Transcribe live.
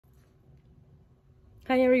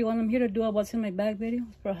Hi everyone, I'm here to do a what's in my bag video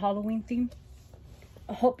for a Halloween theme.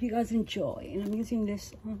 I hope you guys enjoy. And I'm using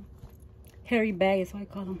this hairy bag, is what I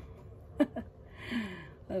call them.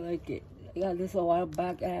 I like it. I got this a while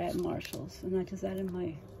back at Marshall's, and I just added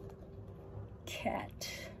my cat.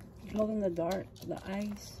 Glow in the dark, the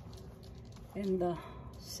eyes, and the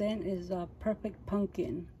scent is Perfect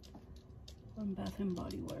Pumpkin from Bath and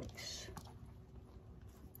Body Works.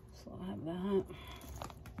 So I have that.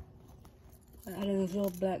 I added this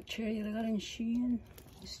little black cherry that I got in Shein.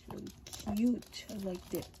 It's really cute. I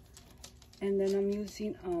liked it. And then I'm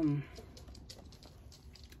using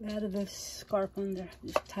I added this scarf under.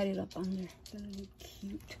 Just tied it up under. Really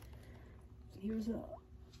cute. Here's a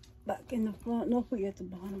back in the front. No, forget the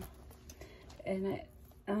bottom. And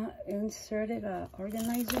I inserted a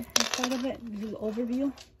organizer inside of it. This is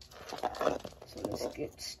overview. So let's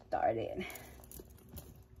get started.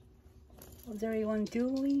 What's everyone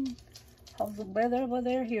doing? How's the weather over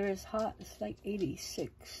there? Here is hot. It's like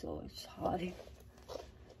 86, so it's hot.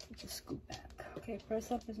 Just scoot back. Okay,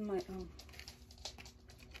 first up is my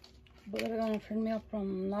bullet gun friend mail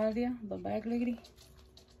from Nadia, the bag lady.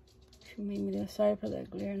 She made me this. Sorry for that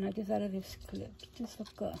glare, and I just added this clip. Just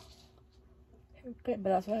like a hair clip, but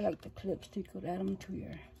that's why I like the clips. You could add them to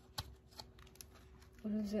your,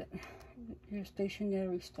 what is it? Your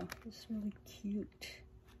stationery stuff. It's really cute.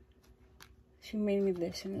 She made me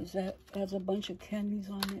this, and it has a bunch of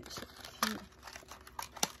candies on it. So cute.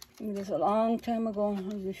 I made this a long time ago.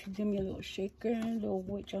 She gave me a little shaker and a little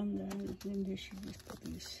witch on there. And then she just put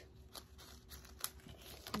these.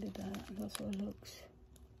 Look at that. That's how it looks.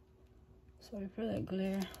 Sorry for that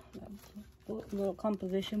glare. That little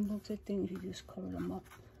composition books, I think she just covered them up.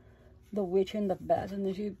 The witch and the bat, and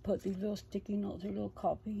then she put these little sticky notes or little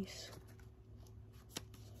copies.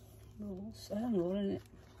 I haven't wrote in it,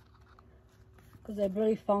 because I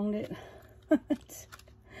barely found it.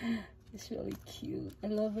 It's really cute. I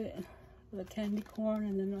love it. The candy corn,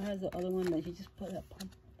 and then it has the other one that she just put up on.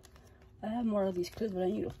 I have more of these clips, but I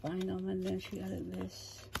need to find them. And then she added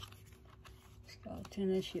this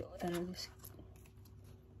skeleton, and she added this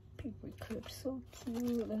paper clip. So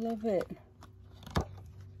cute. I love it.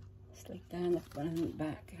 It's like that in the front and the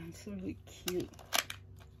back. And it's really cute.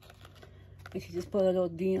 And she just put a little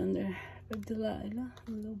D on there. Delilah,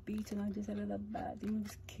 little beads, and I just added a bat. It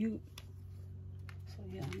was cute. So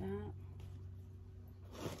yeah, that.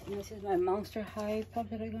 And this is my Monster High pup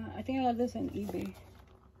that I got. I think I got this on eBay.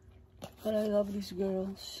 But I love these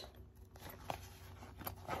girls.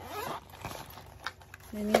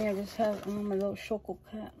 And here I just have my little Choco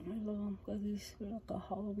cat. I love them because these are like a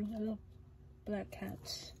Halloween. I love black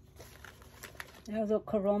cats. I have little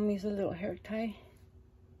Kuromi's, a little hair tie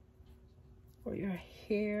for your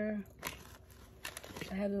hair.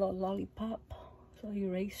 I had a little lollipop, so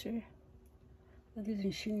eraser. That is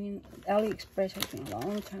in Shein, AliExpress, I think, a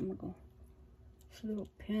long time ago. This little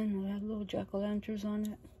pin, I had little jack-o'-lanterns on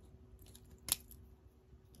it.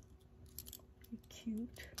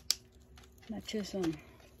 Cute. Matches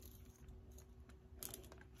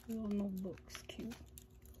little notebooks, cute.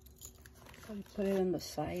 Probably put it on the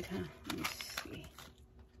side, huh? Let me see.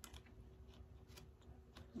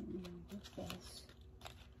 What else?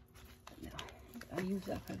 I use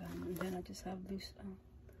that for them, and then I just have this.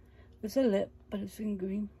 It's a lip, but it's in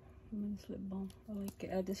green. It's lip balm. I like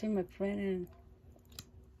it. I just seen my friend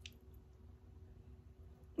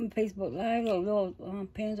in Facebook Live. The little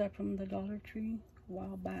pins are from the Dollar Tree a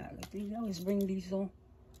while back. I think they always bring these though.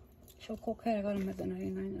 Choco Cat, I got them at the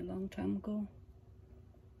 99 a long time ago.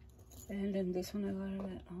 And then this one I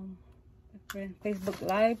got it at my friend Facebook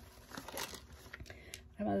Live.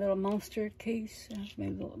 I have my little monster case. I have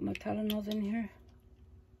my Tylenols in here.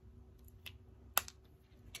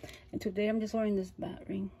 And today I'm just wearing this bat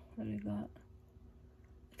ring that I got.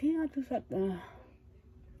 I think I just got the,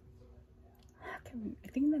 I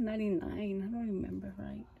think the 99. I don't remember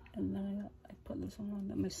right. And then I put this one on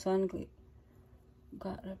that my son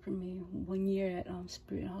got it for me 1 year at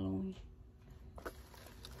Spirit Halloween.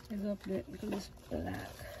 I loved it because it's black.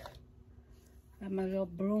 I have my little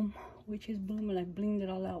broom, witch's broom, and I blinged it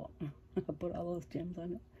all out. I put all those gems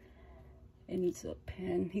on it. And it's a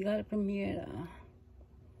pen. He got it from me at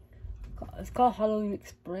it's called Halloween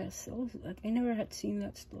Express. It was like I never had seen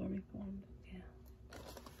that store before, but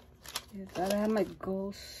yeah. I have my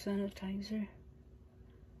ghost sanitizer.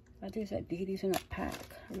 I just had these in a pack,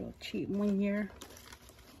 real cheap, 1 year.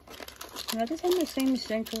 And I just have my same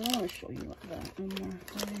essentials. I don't want to show you that anymore.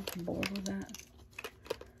 I'm bored with that.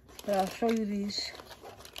 But I'll show you these.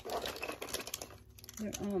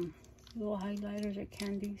 They're little highlighters or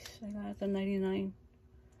candies. I got the 99.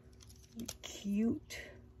 Cute.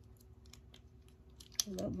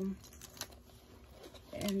 Love them.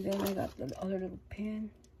 And then I got the other little pen.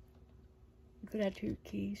 You could add to your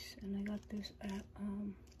keys. And I got this at, I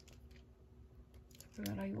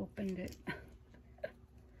forgot I opened it.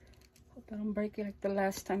 Hope I don't break it like the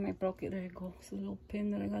last time I broke it. There you go. It's a little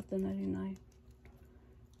pin that I got the 99.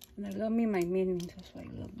 And I love me my minis. That's why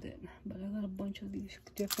I loved it. But I got a bunch of these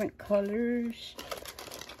different colors.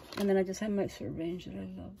 And then I just have my syringe that I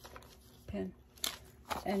love. Pen.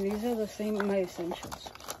 And these are the same, my essentials.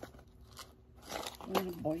 I'm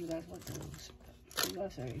gonna bore you guys with those. You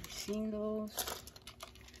guys already seen those.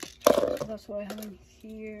 That's what I have in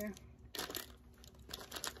here.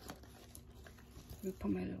 Let me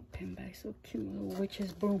put my little pen back. So cute, my little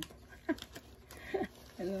witch's broom.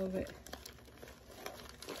 I love it.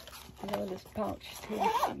 I love this pouch too.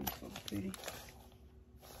 It's so pretty.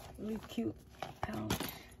 Really cute pouch.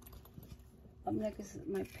 Up next is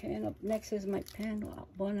my pen. Up next is my pen.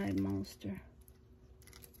 One-Eyed Monster.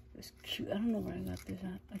 It's cute. I don't know where I got this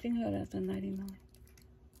at. I think I got it at the 99.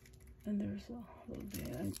 And there's a little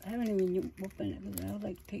bit. I haven't even opened it because I have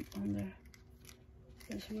like tape on there.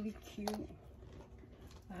 It's really cute.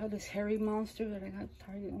 I have this hairy monster that I got at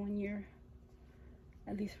Target 1 year.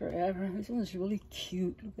 At least forever. This one's really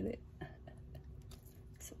cute. Look at it.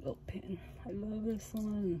 It's a little pin. I love this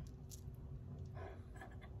one.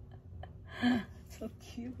 So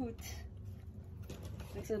cute.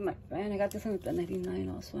 This is my fan. I got this one at the 99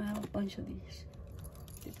 also. I have a bunch of these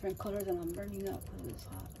different colors and I'm burning up because it's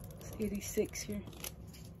hot. It's 86 here.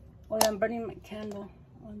 Oh yeah, I'm burning my candle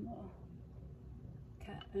on the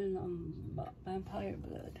cat and vampire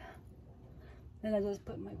blood. Then I just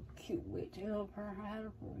put my cute witch. I love her. I had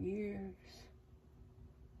her for years.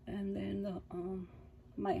 And then the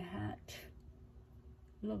my hat.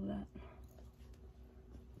 Love that.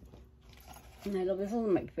 And I love this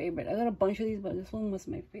one, my favorite. I got a bunch of these, but this one was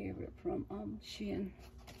my favorite from Shein.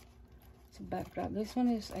 It's a backdrop. This one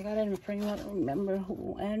is, I got it in a frame. I don't remember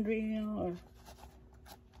who, Andrea, or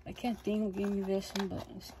I can't think who gave me this one, but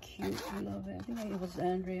it's cute. I love it. I think it was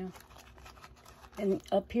Andrea. And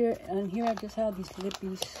up here, and here I just have these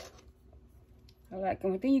lippies. I like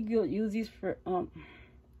them. I think you could use these for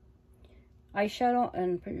eyeshadow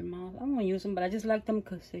and for your mouth. I don't want to use them, but I just like them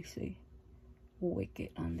because they say Wicked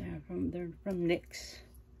on there from NYX.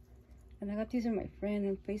 And I got these in my friend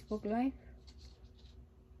in Facebook Live.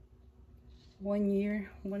 1 year,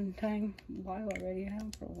 one time, while already. I have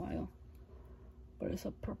them for a while. But it's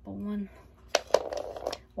a purple one.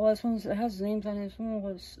 Well, this one has names on it. This one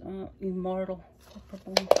was Immortal. The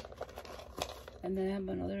purple one. And then I have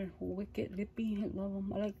another Wicked lippy. I love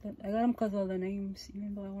them. I like that. I got them because of the names,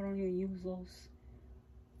 even though I don't even use those.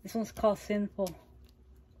 This one's called Sinful.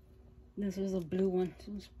 This is a blue one. This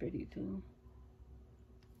one's pretty too.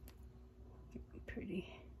 Pretty.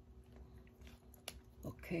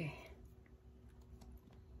 Okay.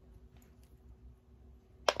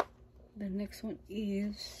 The next one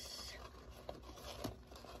is.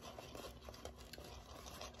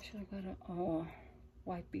 Should I got a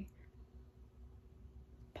wipey.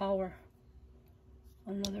 Power.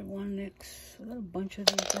 Another one next. I got a bunch of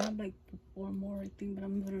these. I have like 4 more, I think, but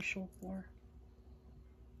I'm gonna show 4.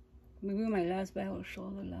 Maybe my last bag will show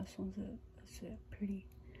the last ones. That's it. Pretty.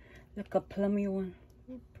 Like a plummy one.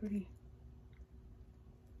 Pretty.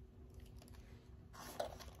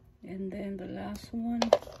 And then the last one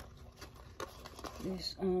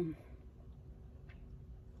is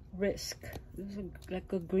Risk. This is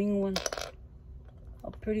like a green one. Oh,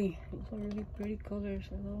 pretty. Those are really pretty colors.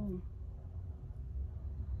 I love them.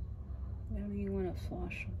 I don't even want to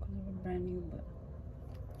swatch them because they're brand new, but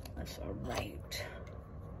that's alright.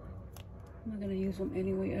 I'm not gonna use them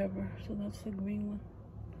anyway ever. So that's the green one.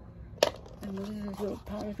 And this is a little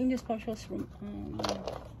powder. I think this powder was from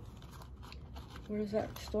where is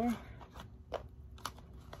that store?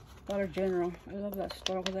 Dollar General. I love that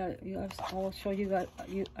store because I always show you guys.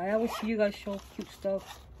 I always see you guys show cute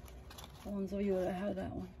stuff. I want to show you that I have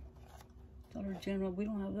that one. Dollar General. We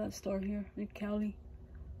don't have that store here in Cali.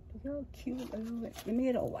 But they're all cute. I love it. Let me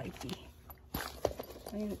get a wipey.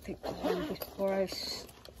 I need to take this one before I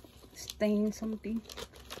stain something.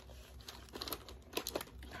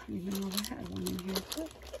 I don't even know if I had one in here. But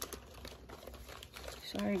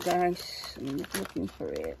sorry guys, I'm looking for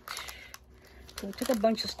it. So I took a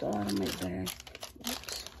bunch of stuff out of my bag.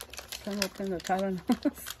 Oops. Trying to open the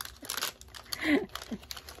Tylenols.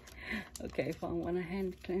 Okay, found one. A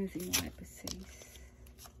hand cleansing wipe, it says.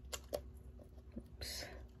 Oops.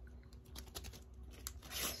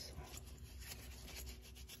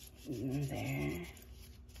 In there.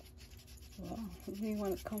 Well, you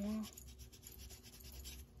want to come on?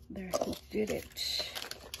 There, who did it?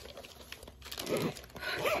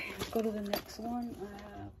 go to the next one. I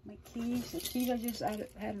have my keys. The keys I just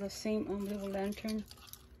had the same little lantern.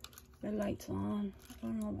 The light's on. I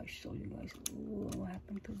don't know if I showed you guys. Ooh, what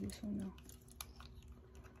happened to this one now?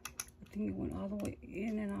 I think it went all the way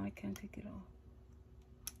in and now I can't take it off.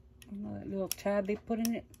 You know that little tab they put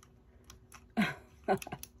in it?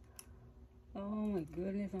 Oh my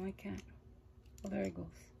goodness, no, I can't. Oh, there it goes.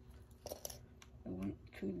 I went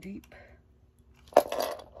too deep. There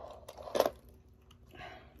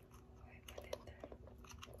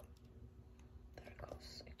it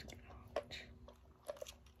goes. I took it out.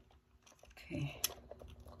 Okay.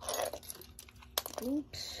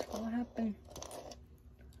 Oops, what happened?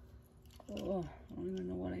 Oh, I don't even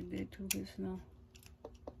know what I did to this now.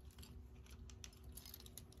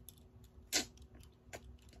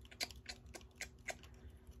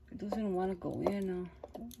 It doesn't want to go in now.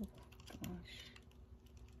 Oh gosh.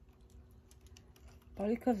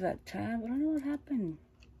 Probably because that tab. I don't know what happened.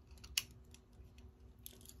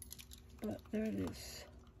 But there it is.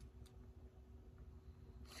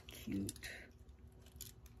 It's cute.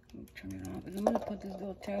 Let me turn it off. And I'm going to put this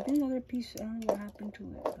little tab. I think another piece. I don't know what happened to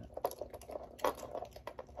it. But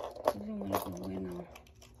it doesn't want to go in now.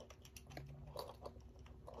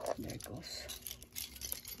 There it goes.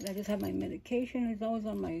 And I just have my medication. It's always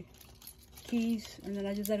on my keys. And then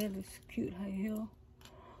I just added this cute high heel.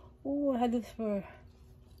 Oh, I had this for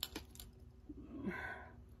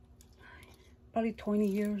probably 20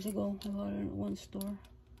 years ago. I got it in one store.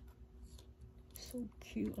 So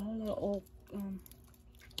cute. I have a lot of old,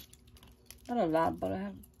 not a lot, but I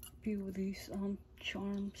have a few of these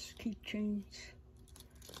charms, keychains.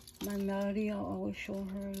 My Melody, I always show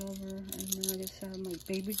her, I love her. And then I just have my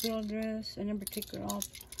baby girl dress. I never take her off.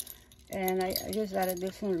 And I just added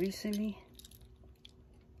this one recently.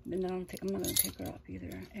 But now I'm not gonna take her off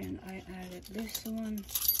either. And I added this one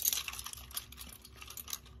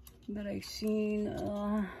that I seen.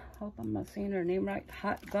 Hope I'm not saying her name right.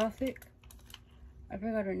 Hot Gothic. I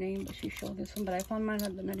forgot her name, but she showed this one. But I found mine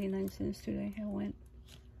at the 99 cents today. I went,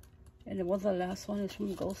 and it was the last one. It's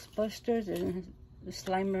from Ghostbusters, and the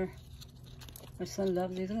Slimer. My son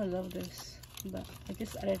loves it. He's gonna love this. But I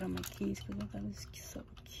just added on my keys because I thought it was so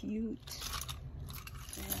cute.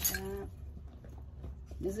 And,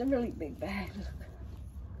 this is a really big bag.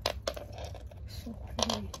 So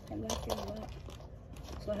pretty. I like it a lot.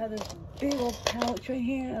 So I have this big old pouch right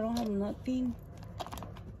here. I don't have nothing.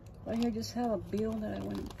 Right here I just have a bill that I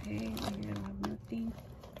went and paid. Right here I don't have nothing.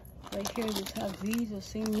 Right here I just have these, the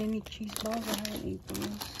same mini cheese balls. I haven't eaten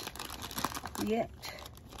those yet.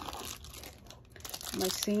 My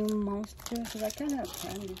same monster, because I kind of have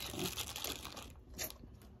candy, so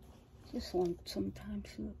just want sometimes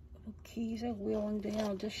little keys. I will one day.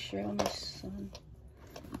 I'll just share with my son.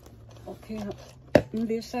 Okay, on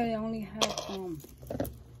this side I only have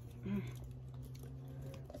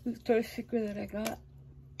Victoria's Secret that I got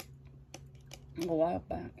a while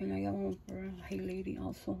back, and I got one for Hey Lady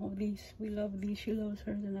also. All these, we love these. She loves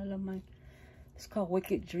hers, and I love mine. It's called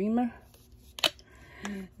Wicked Dreamer.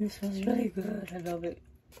 This one's really good. I love it.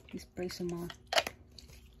 You spray some on.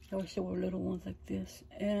 I wish there were little ones like this,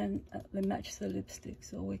 and they match the lipstick.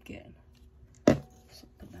 So Wicked. So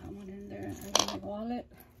put that one in there. I got my wallet.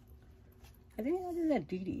 I think I got it at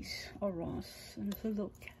Didi's or Ross, and it's a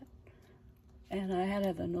little cat. And I had it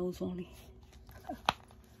at the nose only.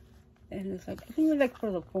 And it's like, I think it's like for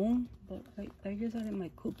the phone, but I just added my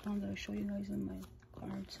coupons that I'll show you guys in my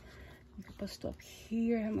cards. You can put stuff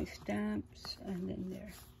here. I have my stamps, and then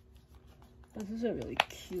there. But this is a really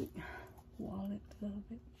cute wallet. Love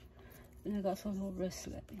it. And I got some little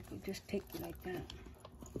wristlet. You could just take it like that.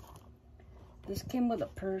 This came with a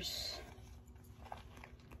purse.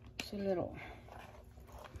 It's a little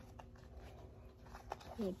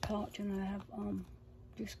pouch, and I have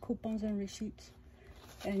just coupons and receipts.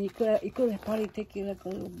 And you could probably take it like a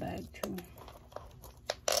little bag too.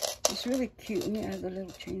 It's really cute. Let me add a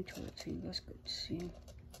little chain to it so you guys could see.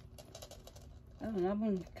 I don't know, I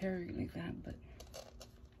wouldn't carry it like that, but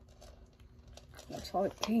that's how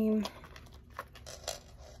it came.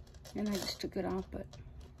 And I just took it off, but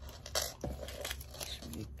it's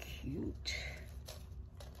really cute.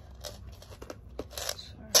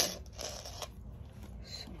 Sorry.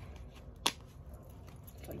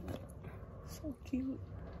 So cute.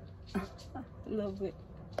 Love it.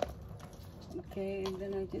 Okay, and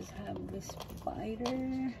then I just have this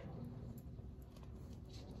spider.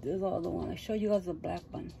 This is the other one. I showed you guys the black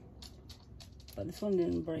one. But this one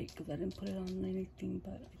didn't break because I didn't put it on anything.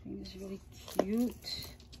 But I think it's really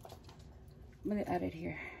cute. I'm going to add it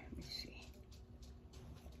here. Let me see.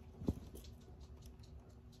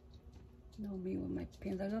 Know me with my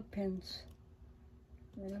pins. I love pins.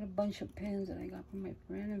 I got a bunch of pins that I got from my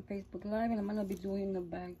friend on Facebook Live, and I'm gonna be doing the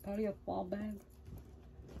bag, probably a fall bag,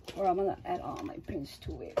 or I'm gonna add all my pins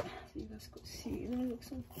to it so you guys could see. It looks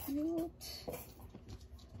so cute,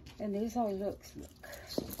 and this is how it looks.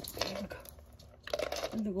 Look,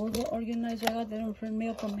 and the gold organizer I got that on friend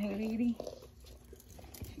mail from Hey Lady.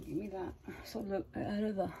 She gave me that. So look, I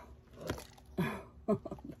added the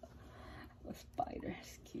the spider.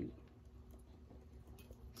 It's cute.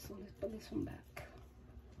 So let's put this one back.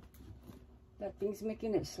 That thing's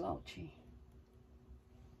making it slouchy.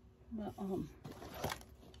 But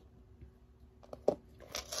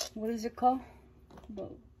what is it called? The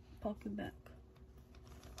pocket bag.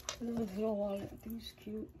 Little little wallet. I think it's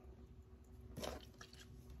cute.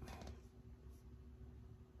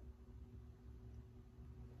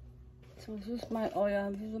 So this is my, oh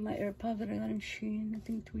yeah, these are my AirPods that I got in Shein, I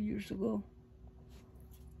think 2 years ago.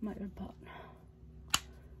 My AirPod.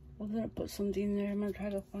 I'm gonna put something in there. I'm gonna try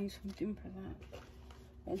to find something for that.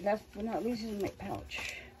 And last but not least is my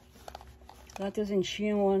pouch. Got this in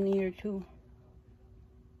Shein 1 year too.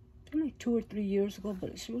 I think like 2 or 3 years ago,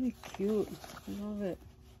 but it's really cute. I love it.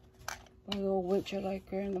 The little witch, I like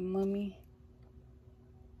her, and the mummy.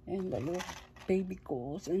 And the little baby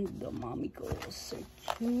goals and the mommy goals. So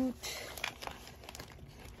cute.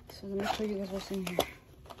 So let me show you guys what's in here.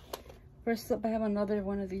 First up, I have another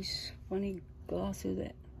one of these funny glosses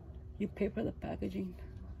that you pay for the packaging.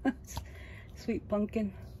 Sweet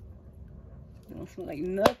pumpkin. It don't smell like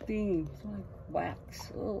nothing. It smells like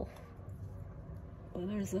wax. Oh. Well,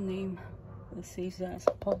 there's the name. It says that it's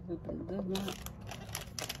public, but it does not.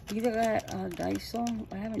 These are at Daiso.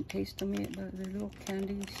 I haven't tasted them yet, but they're little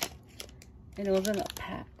candies. And it was in a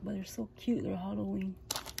pack, but they're so cute. They're Halloween.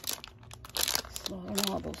 So I don't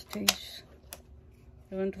know how those taste.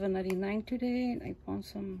 I went to the 99 today and I found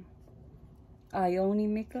some Ioni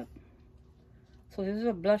makeup. So this is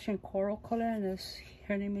a blush in coral color, and this,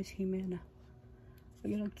 her name is Jimena.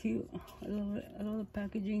 Look how cute. I love it. I love the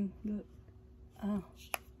packaging. Look.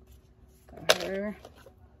 Got her.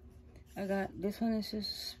 I got this one. Is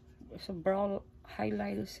just, it's a brow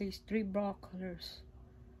highlight. It says 3 brow colors.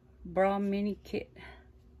 Brow mini kit.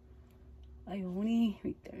 Ioni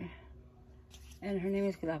right there. And her name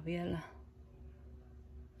is Gabriela.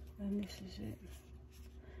 And this is it.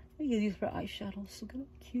 I use these for eyeshadows. Look how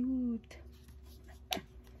cute.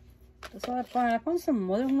 That's all I found. I found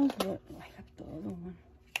some other ones, but I got the other one.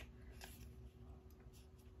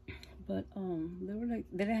 But they were like,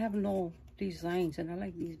 they didn't have no designs, and I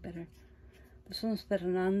like these better. This one's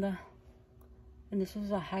Fernanda, and this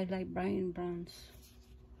was a highlight Brian bronze.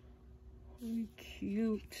 Really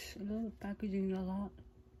cute. I love the packaging a lot.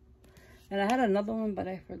 And I had another one, but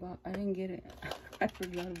I forgot. I didn't get it. I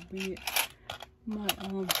forgot to bring it. My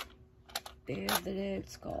there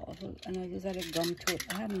it's called, and I just added gum to it.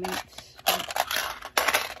 I have mints.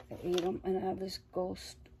 I ate them, and I have this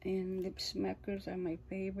Ghost and lip smackers are my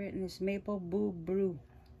favorite, and it's Maple Boo Brew.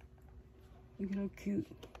 Look how cute.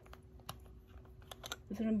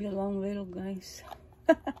 It's gonna be a long video, guys.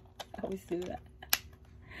 I always do that.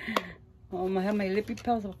 I have my Lippy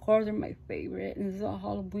Pals, of course, they're my favorite, and this is a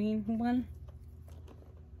Halloween one.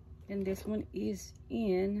 And this one is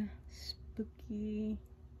in Spooky.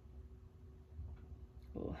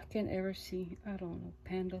 Oh, I can't ever see. I don't know,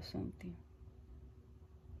 panda something.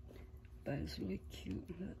 But it's really cute.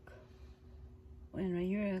 Look. And right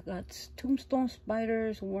here I got tombstone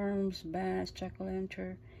spiders, worms, bats,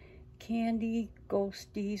 jack-o'-lantern, candy,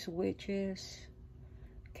 ghosties, witches,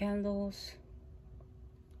 candles.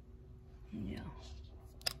 Yeah.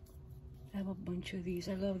 I have a bunch of these.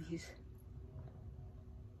 I love these.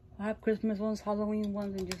 I have Christmas ones, Halloween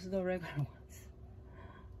ones, and just the regular ones.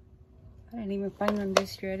 I didn't even find them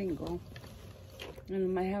this year. I didn't go.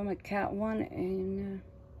 And I have my cat one, and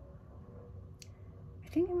I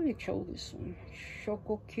think I already showed this one.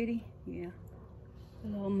 Choco Kitty. Yeah.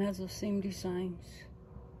 It all has the same designs.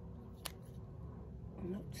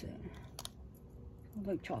 And that's it. I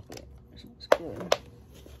like chocolate. This one's good.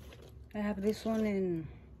 I have this one in,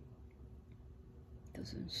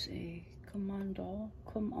 doesn't say, come on doll,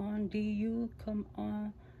 come on DU, come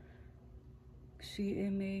on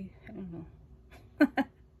CMA, I don't know.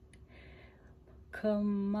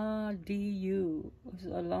 Come on DU. It's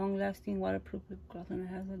a long lasting waterproof lip gloss, and it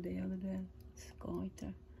has a day of the day. Let's go right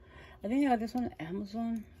there. I think I got this one on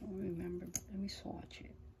Amazon. I don't remember, but let me swatch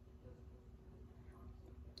it.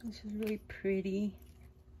 This is really pretty.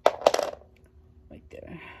 Right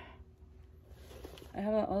there. I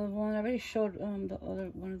have another one. I already showed the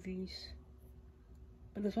other one of these,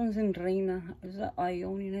 but this one's in Reina. It's an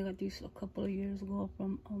Ioni, and I got these a couple of years ago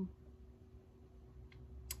from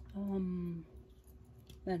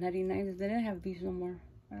The 99s, they didn't have these no more.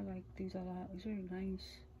 I like these a lot. These are nice.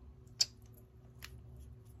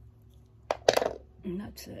 And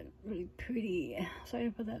that's it. Really pretty.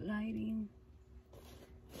 Sorry for that lighting.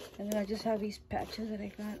 And then I just have these patches that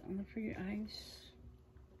I got on for your eyes.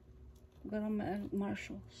 Got them at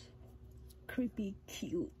Marshall's. Creepy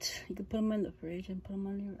cute. You can put them in the fridge and put them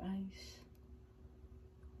on your eyes.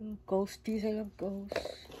 Little ghosties. I love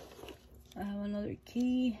ghosts. I have another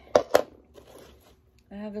key.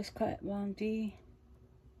 I have this Kat Von D.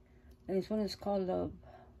 And this one is called Love.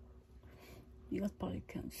 You guys probably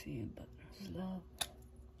can't see it, but it's Love.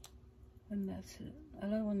 And that's it. I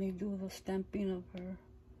love when they do the stamping of her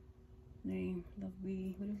name. The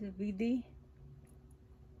V. What is it? VD?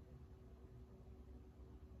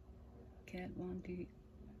 Kat Von D.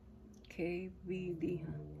 KVD,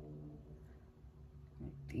 huh? I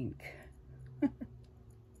think.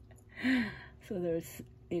 So there's,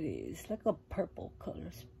 it is like a purple color.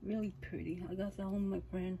 It's really pretty. I got that on my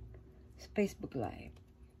friend Facebook Live.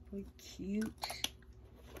 Really cute.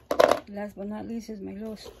 Last but not least is my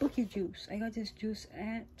little spooky juice. I got this juice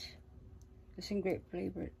at this in grape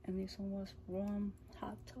flavored, and this one was from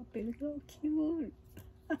Hot Topic. Look how cute.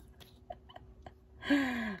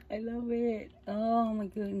 I love it. Oh my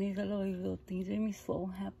goodness, I love these little things. They make me so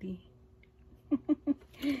happy.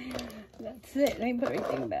 That's it. Let me put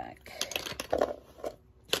everything back.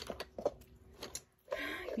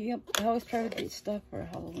 Yep, I always try to get stuff for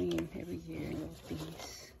Halloween every year. I love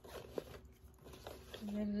these.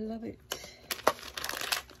 I love it.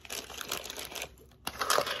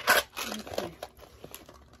 Okay.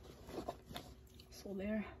 So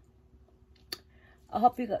there. I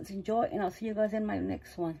hope you guys enjoy, and I'll see you guys in my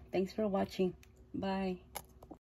next one. Thanks for watching. Bye.